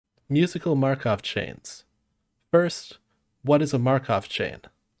Musical Markov chains. First, what is a Markov chain?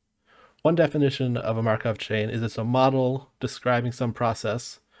 One definition of a Markov chain is it's a model describing some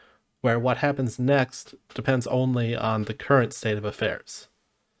process where what happens next depends only on the current state of affairs.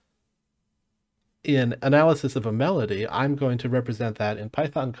 In analysis of a melody, I'm going to represent that in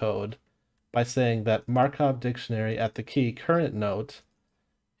Python code by saying that Markov dictionary at the key current note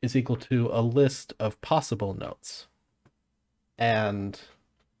is equal to a list of possible notes. And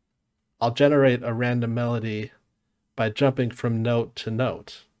I'll generate a random melody by jumping from note to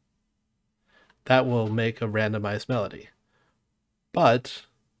note. That will make a randomized melody. But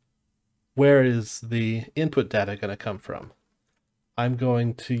where is the input data going to come from? I'm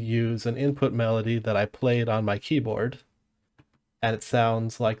going to use an input melody that I played on my keyboard, and it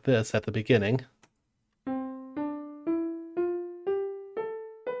sounds like this at the beginning.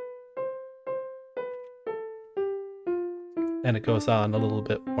 And it goes on a little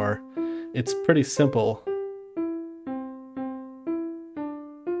bit more. It's pretty simple.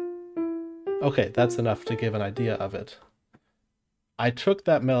 Okay, that's enough to give an idea of it. I took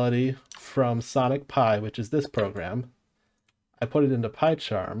that melody from Sonic Pi, which is this program. I put it into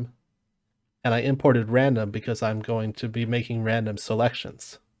PyCharm, and I imported random because I'm going to be making random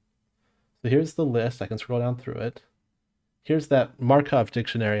selections. So here's the list. I can scroll down through it. Here's that Markov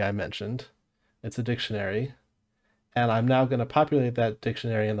dictionary I mentioned. It's a dictionary. And I'm now going to populate that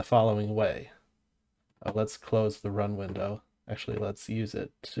dictionary in the following way. Let's close the run window. Actually, let's use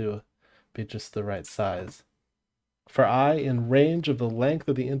it to be just the right size. For I in range of the length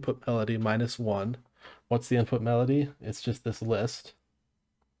of the input melody minus 1, what's the input melody? It's just this list.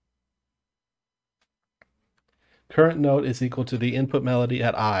 Current note is equal to the input melody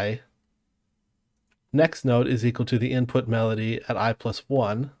at I. Next note is equal to the input melody at I plus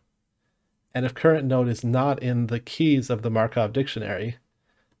 1. And if current note is not in the keys of the Markov dictionary,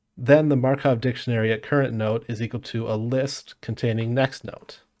 then the Markov dictionary at current note is equal to a list containing next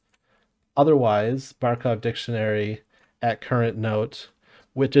note. Otherwise, Markov dictionary at current note,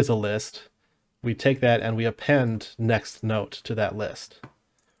 which is a list, we take that and we append next note to that list.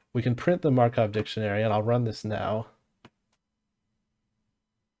 We can print the Markov dictionary, and I'll run this now.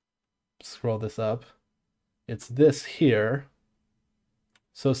 Scroll this up. It's this here.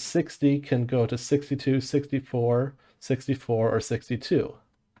 So 60 can go to 62, 64, 64, or 62.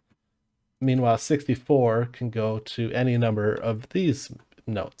 Meanwhile, 64 can go to any number of these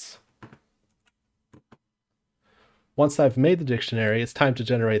notes. Once I've made the dictionary, it's time to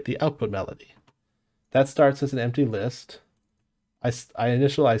generate the output melody. That starts as an empty list. I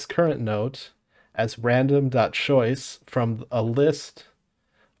initialize current note as random.choice from a list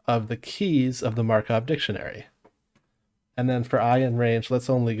of the keys of the Markov dictionary. And then for I in range, let's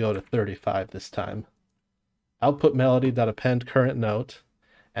only go to 35 this time. Output melody.append current note,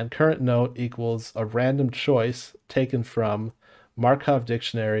 and current note equals a random choice taken from Markov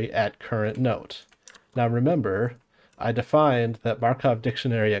dictionary at current note. Now remember, I defined that Markov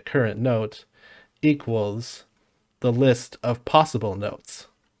dictionary at current note equals the list of possible notes.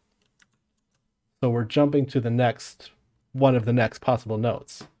 So we're jumping to the next one of the next possible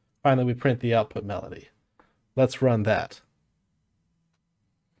notes. Finally, we print the output melody. Let's run that.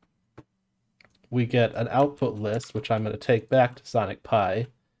 We get an output list, which I'm going to take back to Sonic Pi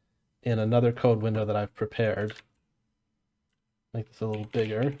in another code window that I've prepared. Make this a little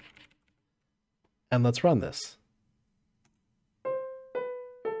bigger. And let's run this.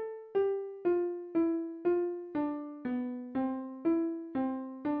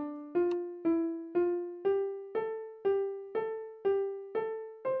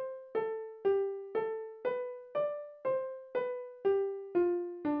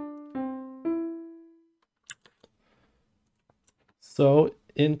 So,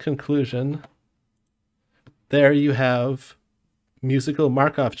 in conclusion, there you have musical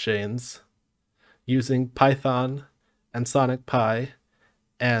Markov chains using Python and Sonic Pi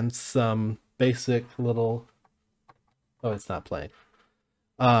and some basic little... Oh, it's not playing.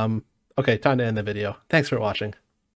 Okay, time to end the video. Thanks for watching.